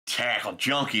Tackle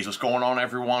Junkies, what's going on,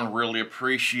 everyone? Really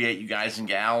appreciate you guys and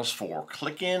gals for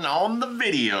clicking on the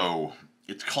video.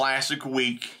 It's Classic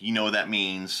Week. You know what that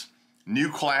means.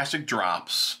 New Classic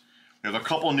drops. There's a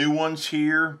couple new ones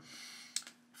here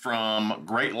from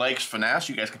Great Lakes Finesse.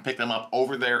 You guys can pick them up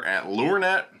over there at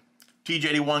Lurenet.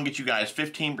 TJ81 gets you guys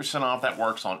 15% off. That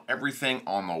works on everything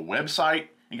on the website.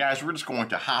 And guys, we're just going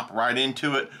to hop right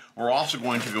into it. We're also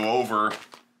going to go over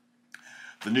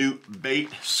the new Bait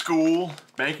School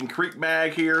Bank and Creek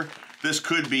bag here. This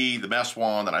could be the best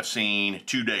one that I've seen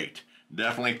to date.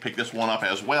 Definitely pick this one up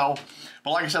as well.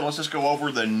 But like I said, let's just go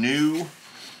over the new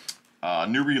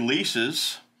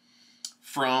releases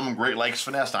from Great Lakes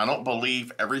Finesse. Now, I don't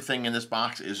believe everything in this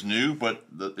box is new, but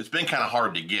it's been kind of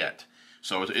hard to get.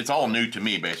 So it's all new to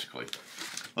me, basically.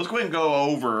 Let's go ahead and go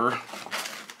over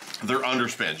their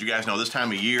underspins. You guys know this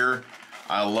time of year,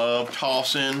 I love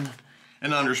tossing an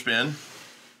underspin.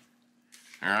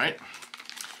 All right,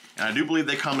 and I do believe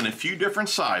they come in a few different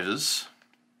sizes,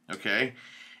 okay,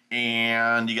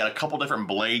 and you got a couple different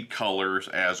blade colors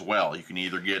as well. You can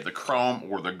either get the chrome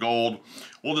or the gold.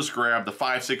 We'll just grab the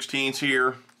 5/16 here.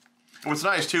 And what's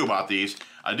nice too about these,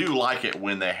 I do like it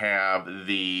when they have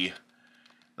the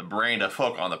brand of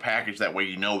hook on the package. That way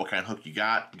you know what kind of hook you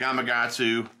got.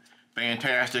 Gamakatsu,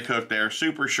 fantastic hook there,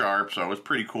 super sharp, so it's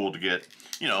pretty cool to get,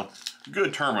 you know,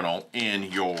 good terminal in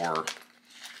your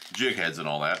jig heads and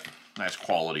all that. Nice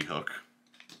quality hook.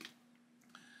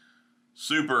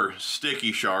 Super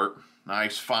sticky sharp.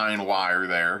 Nice fine wire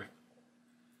there.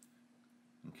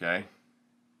 Okay.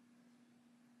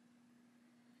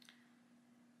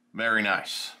 Very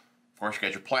nice. Of course, you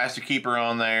got your plastic keeper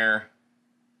on there.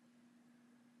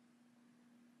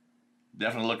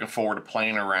 Definitely looking forward to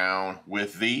playing around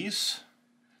with these.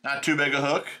 Not too big a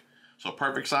hook, so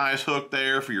perfect size hook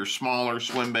there for your smaller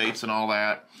swim baits and all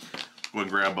that. Go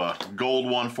ahead and grab a gold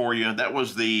one for you. That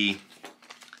was the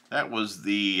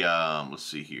let's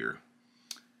see here.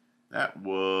 That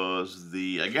was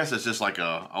the, I guess it's just like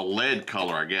a lead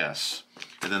color, I guess.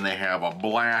 And then they have a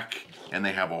black and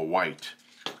they have a white.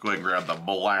 Go ahead and grab the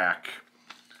black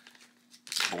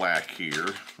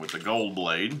here with the gold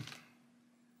blade.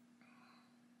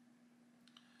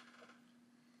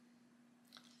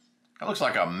 That looks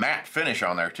like a matte finish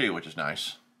on there too, which is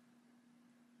nice.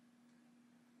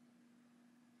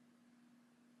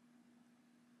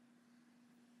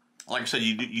 Like I said,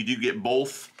 you do get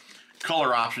both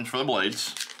color options for the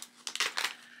blades.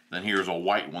 Then here's a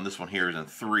white one. This one here is in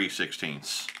 3/16.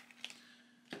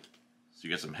 So you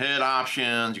got some head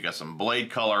options, you got some blade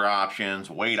color options,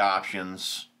 weight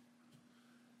options.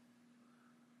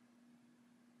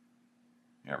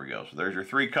 There we go. So there's your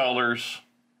three colors.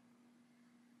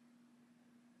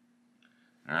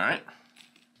 All right.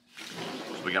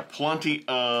 So we got plenty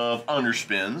of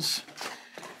underspins.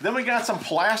 Then we got some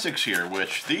plastics here,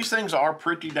 which these things are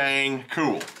pretty dang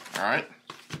cool, all right?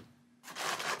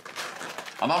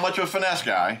 I'm not much of a finesse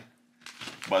guy,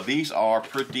 but these are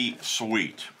pretty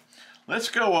sweet. Let's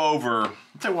go over, I'll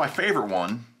tell you my favorite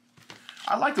one.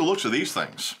 I like the looks of these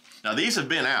things. Now, these have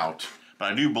been out,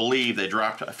 but I do believe they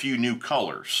dropped a few new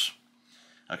colors.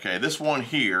 Okay, this one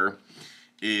here,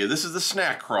 this is the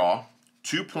Snack Craw,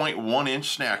 2.1 inch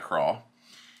Snack Craw.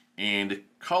 And the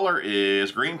color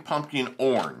is green pumpkin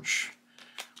orange.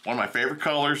 One of my favorite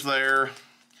colors there.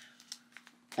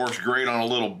 Of course, great on a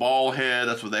little ball head.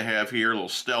 That's what they have here, a little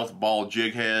stealth ball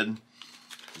jig head.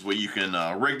 Is what you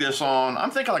can rig this on.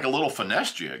 I'm thinking like a little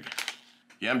finesse jig.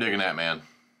 Yeah, I'm digging that, man.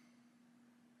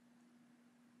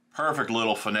 Perfect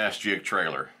little finesse jig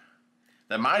trailer.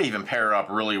 That might even pair up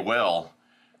really well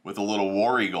with the little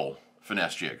War Eagle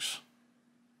finesse jigs.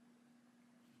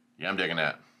 Yeah, I'm digging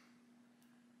that.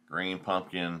 Green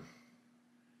pumpkin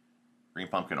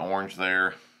orange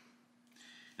there.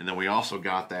 And then we also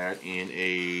got that in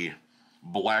a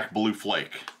black blue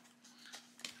flake.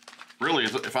 Really,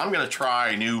 if I'm gonna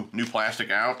try new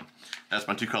plastic out, that's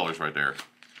my two colors right there.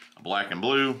 A black and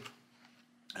blue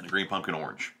and a green pumpkin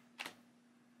orange.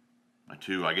 My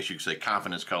two, I guess you could say,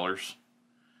 confidence colors.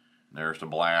 And there's the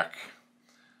black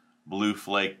blue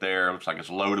flake there. Looks like it's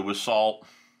loaded with salt.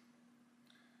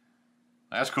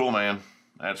 That's cool, man.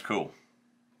 That's cool.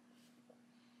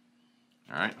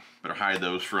 All right, better hide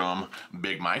those from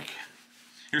Big Mike.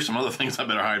 Here's some other things I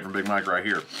better hide from Big Mike right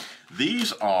here.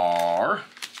 These are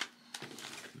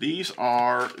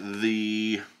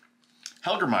the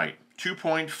Helgermite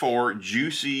 2.4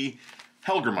 Juicy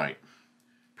Helgermite.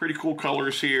 Pretty cool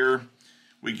colors here.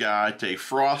 We got a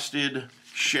frosted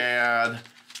shad.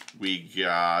 We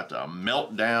got a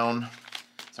meltdown.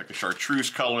 It's like a chartreuse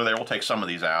color there. We'll take some of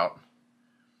these out.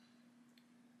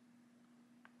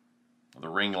 The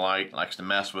ring light likes to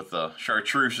mess with the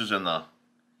chartreuses and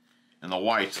the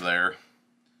whites there.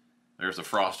 There's the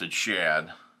frosted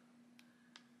shad.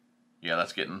 Yeah,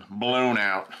 that's getting blown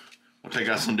out. We'll take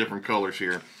out some different colors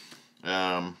here.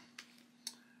 Brown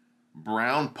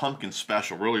pumpkin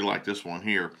special. Really like this one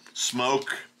here.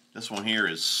 Smoke. This one here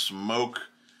is smoke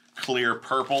clear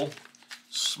purple.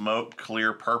 Smoke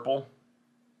clear purple.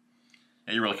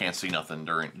 And you really can't see nothing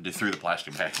through the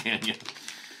plastic bag, can you?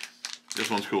 This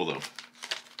one's cool though.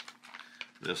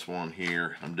 This one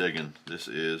here, I'm digging. This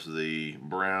is the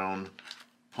brown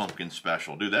pumpkin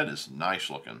special. Dude, that is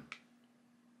nice looking.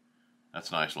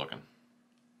 That's nice looking.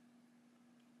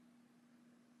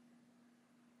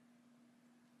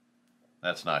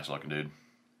 That's nice looking, dude.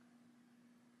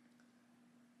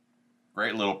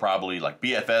 Great little, probably like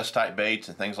BFS type baits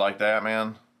and things like that,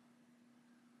 man.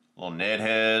 Little Ned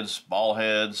heads, ball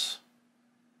heads.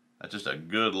 That's just a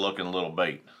good looking little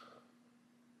bait.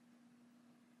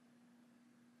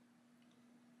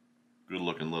 Good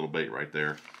looking little bait right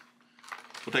there.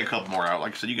 We'll take a couple more out.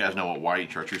 Like I said, you guys know what white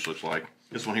chartreuse looks like.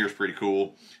 This one here is pretty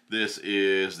cool. This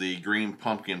is the green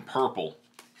pumpkin purple.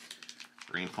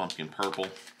 Green pumpkin purple.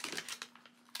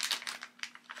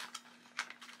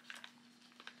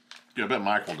 Dude, I bet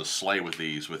Mike will just slay with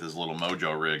these with his little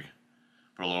mojo rig.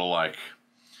 Put a little like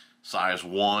size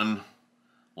 1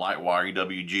 light wire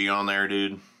EWG on there,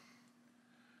 dude.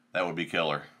 That would be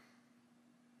killer.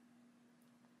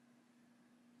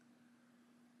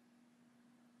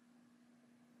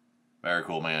 Very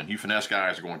cool, man. You finesse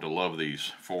guys are going to love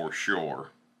these for sure.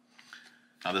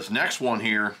 Now this next one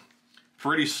here,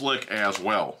 pretty slick as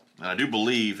well. And I do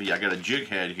believe, yeah, I got a jig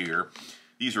head here.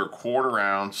 These are 1/4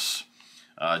 ounce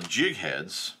jig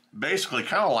heads. Basically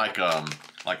kind of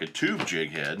like a tube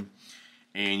jig head.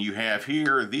 And you have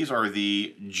here, these are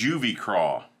the Juvie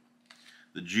Craw.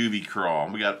 The Juvie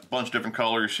Craw. We got a bunch of different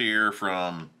colors here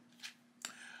from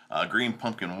green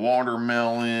pumpkin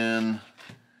watermelon,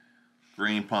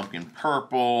 green pumpkin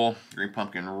purple, green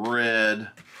pumpkin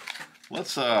red.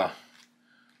 Let's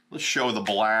show the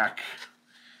black,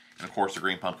 and of course the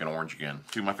green pumpkin orange again.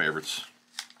 Two of my favorites.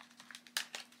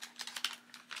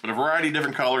 But a variety of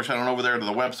different colors. Head on over there to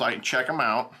the website and check them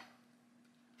out.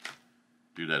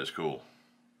 Dude, that is cool.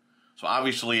 So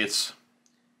obviously it's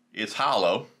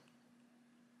hollow.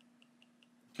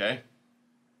 Okay.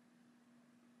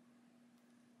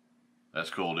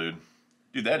 That's cool, dude.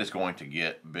 Dude, that is going to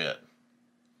get bit.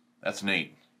 That's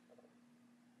neat.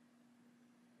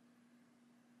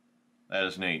 That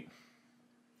is neat.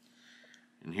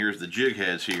 And here's the jig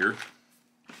heads here.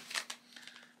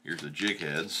 Here's the jig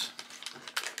heads.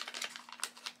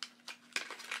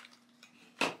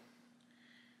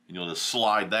 And you'll just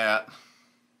slide that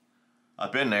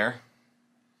up in there,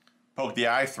 poke the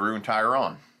eye through, and tie her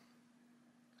on.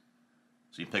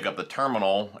 So you pick up the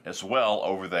terminal as well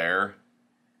over there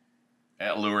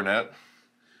at Lurenet.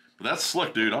 But that's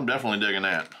slick, dude. I'm definitely digging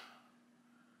that.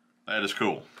 That is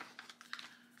cool.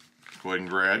 Go ahead and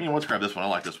grab, you know, let's grab this one. I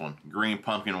like this one. Green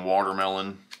pumpkin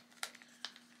watermelon.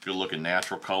 Good looking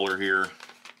natural color here.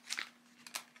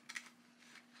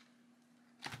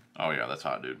 Oh yeah, that's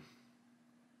hot, dude.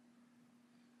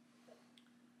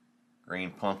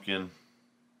 Green pumpkin.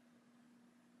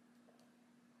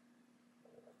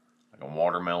 Like a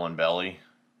watermelon belly.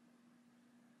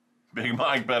 Big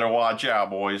Mike better watch out,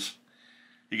 boys.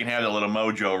 You can have that little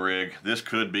mojo rig. This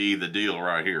could be the deal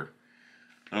right here.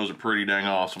 Those are pretty dang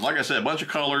awesome. Like I said, a bunch of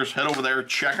colors. Head over there,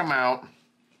 check them out.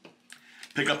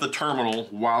 Pick up the terminal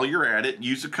while you're at it.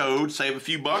 Use the code, save a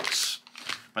few bucks.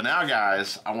 But now,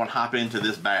 guys, I want to hop into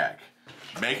this bag.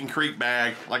 Bacon Creek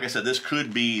bag. Like I said, this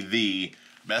could be the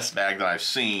best bag that I've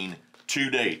seen to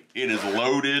date. It is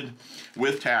loaded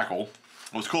with tackle.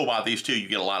 What's cool about these too, you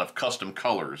get a lot of custom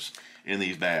colors in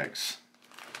these bags.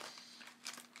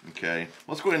 Okay,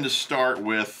 let's go ahead and just start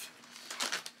with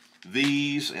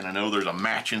these, and I know there's a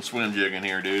matching swim jig in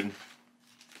here, dude. I'm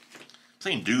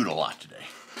saying dude a lot today.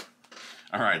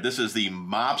 All right, this is the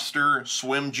Mobster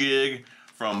swim jig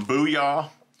from Booyah,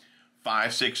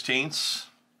 5/16.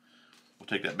 We'll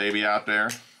take that baby out there.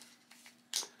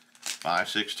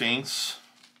 5/16.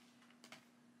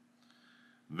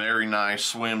 Very nice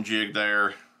swim jig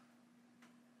there.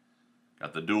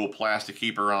 Got the dual plastic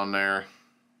keeper on there.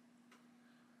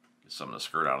 Get some of the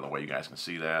skirt out of the way, you guys can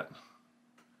see that.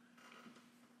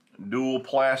 Dual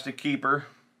plastic keeper.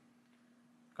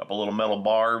 Couple little metal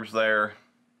barbs there.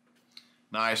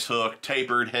 Nice hook,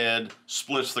 tapered head,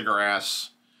 splits the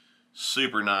grass.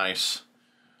 Super nice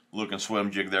looking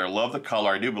swim jig there. Love the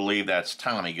color. I do believe that's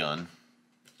Tommy gun.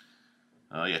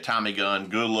 Yeah, Tommy gun,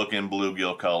 good looking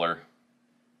bluegill color.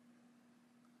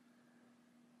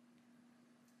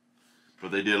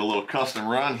 But they did a little custom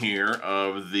run here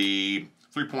of the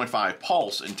 3.5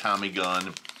 Pulse in Tommy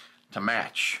gun to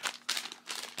match.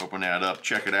 Open that up,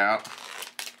 check it out.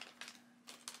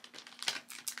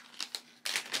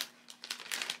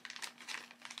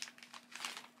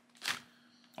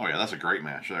 Oh yeah, that's a great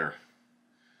match there.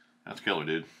 That's killer,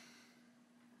 dude.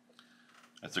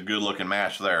 That's a good looking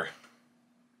match there.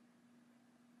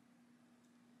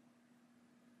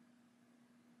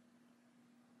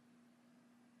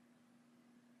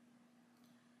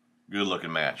 Good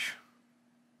looking match.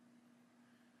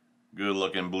 Good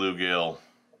looking bluegill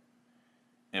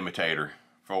imitator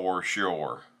for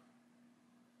sure.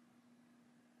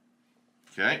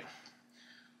 Okay,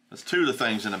 that's two of the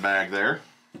things in the bag there.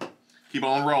 Keep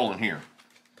on rolling here.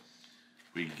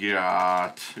 We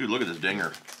got, ooh, look at this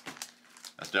dinger.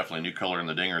 That's definitely a new color in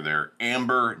the dinger there.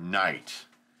 Amber Night.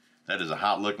 That is a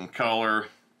hot looking color.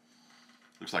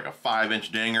 Looks like a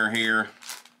 5-inch dinger here.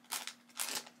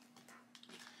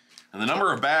 And the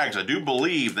number of bags, I do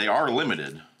believe they are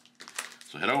limited.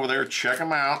 So head over there, check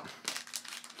them out.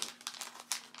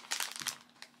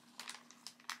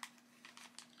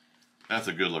 That's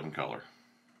a good looking color.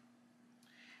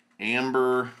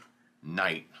 Amber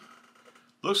Night.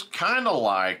 Looks kind of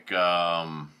like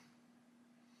a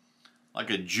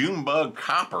June bug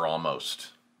copper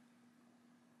almost.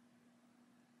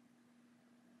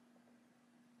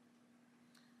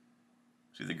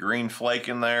 See the green flake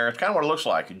in there? It's kind of what it looks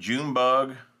like. A June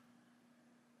bug,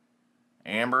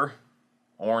 amber,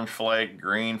 orange flake,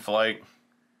 green flake,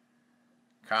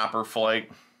 copper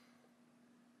flake.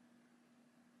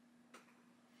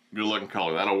 Good looking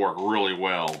color. That'll work really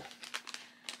well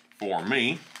for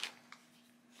me.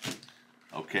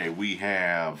 Okay, we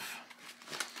have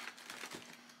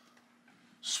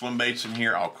swim baits in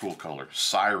here. Oh, cool color.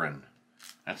 Siren.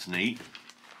 That's neat.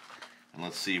 And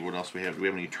let's see what else we have. Do we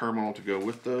have any terminal to go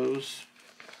with those?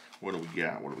 What do we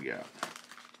got? What do we got?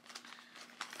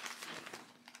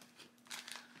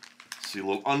 Let's see, a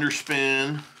little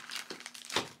underspin.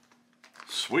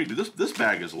 Sweet, dude, this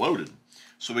bag is loaded.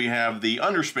 So we have the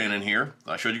underspin in here.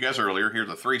 I showed you guys earlier. Here's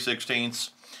the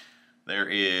 3/16. There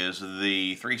is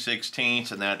the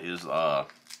 3/16, and that is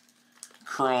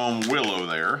chrome willow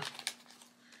there.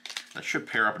 That should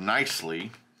pair up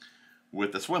nicely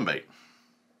with the swim bait.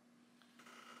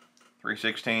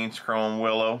 3/16 chrome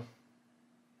willow.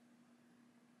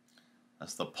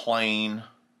 That's the plain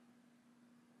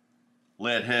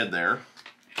lead head there.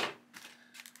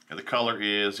 And the color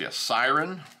is, yeah,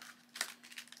 Siren.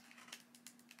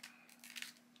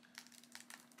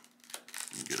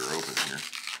 Get her open here.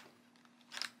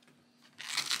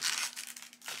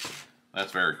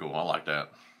 That's very cool. I like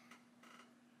that.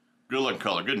 Good looking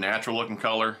color. Good natural looking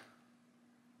color.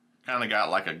 Kind of got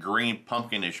like a green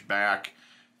pumpkinish back.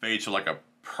 Fades to like a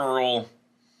pearl,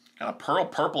 kind of pearl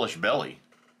purplish belly.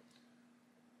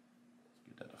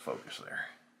 Get that to focus there.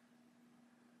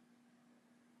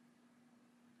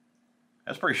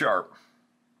 That's pretty sharp.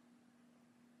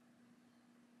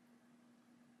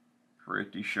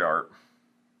 Pretty sharp.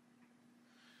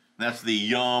 And that's the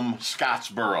Yum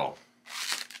Scottsboro.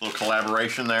 Little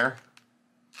collaboration there.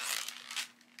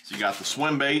 So you got the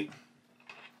swim bait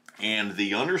and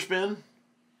the underspin.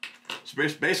 So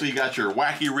basically you got your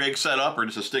wacky rig set up, or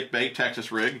just a stick bait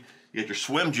Texas rig. You got your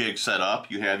swim jig set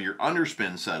up. You have your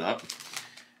underspin set up.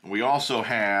 And we also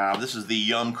have, this is the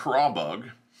Yum Craw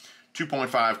Bug.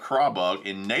 2.5 Craw Bug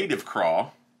in native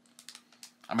craw.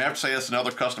 I'm gonna have to say that's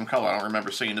another custom color. I don't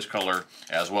remember seeing this color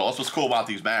as well. That's what's cool about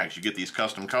these bags. You get these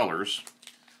custom colors.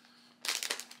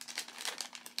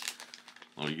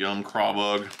 Little Yum Craw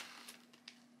Bug.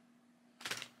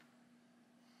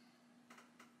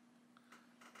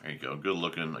 There you go. Good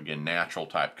looking, again, natural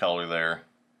type color there.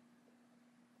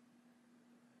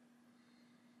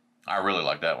 I really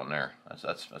like that one there.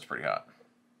 That's pretty hot.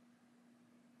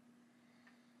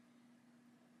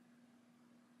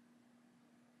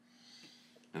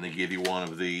 And they give you one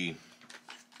of the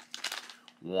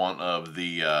what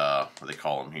do they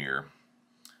call them here?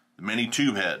 The mini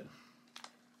tube head.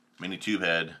 Mini tube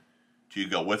head to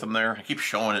go with them there. I keep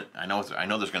showing it. I know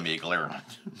there's going to be a glare on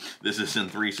it. This is in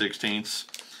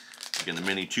 3/16. Again, the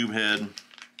mini tube head.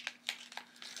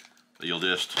 You'll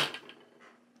just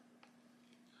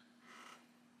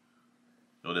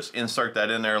insert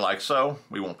that in there like so.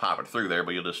 We won't pop it through there,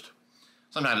 but you'll just,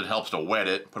 sometimes it helps to wet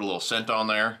it. Put a little scent on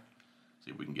there.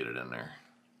 See if we can get it in there.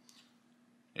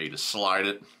 Yeah, you just slide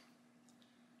it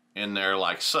in there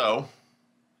like so.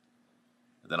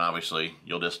 Then obviously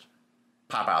you'll just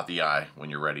pop out the eye when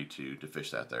you're ready to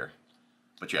fish that there.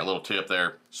 But yeah, a little tip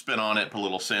there. Spin on it, put a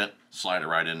little scent, slide it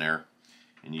right in there,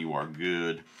 and you are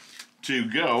good to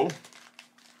go.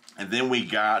 And then we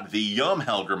got the Yum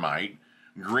Hellgrammite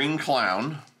Green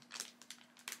Clown.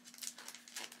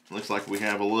 Looks like we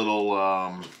have a little,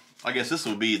 I guess this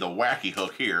will be the wacky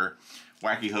hook here.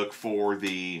 Wacky hook for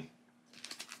the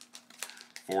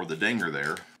dinger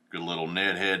there. Good little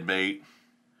Ned head bait.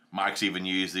 Mike's even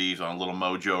used these on a little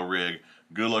Mojo rig.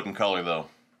 Good looking color though.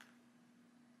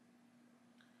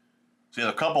 So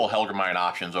there's a couple of Hellgrammite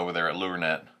options over there at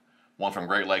Lurenet. One from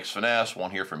Great Lakes Finesse,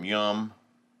 one here from Yum.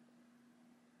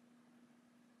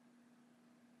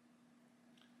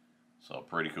 So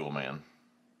pretty cool, man.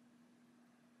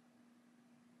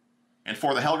 And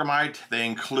for the Hellgrammite, they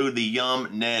include the Yum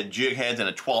Ned jig heads in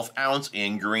a 1/12 ounce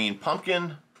in green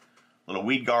pumpkin. Little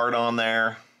weed guard on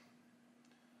there.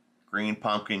 Green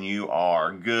pumpkin, you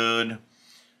are good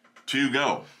to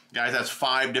go. Guys, that's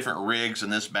 5 different rigs in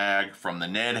this bag, from the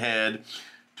Ned head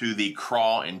to the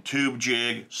crawl and tube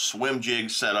jig, swim jig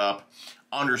setup,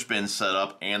 underspin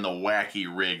setup, and the wacky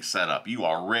rig setup. You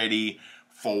are ready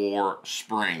for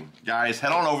spring. Guys,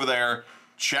 head on over there,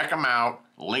 check them out,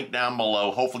 link down below.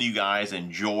 Hopefully you guys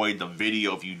enjoyed the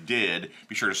video. If you did,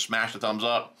 be sure to smash the thumbs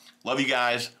up. Love you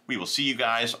guys. We will see you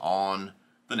guys on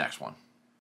the next one.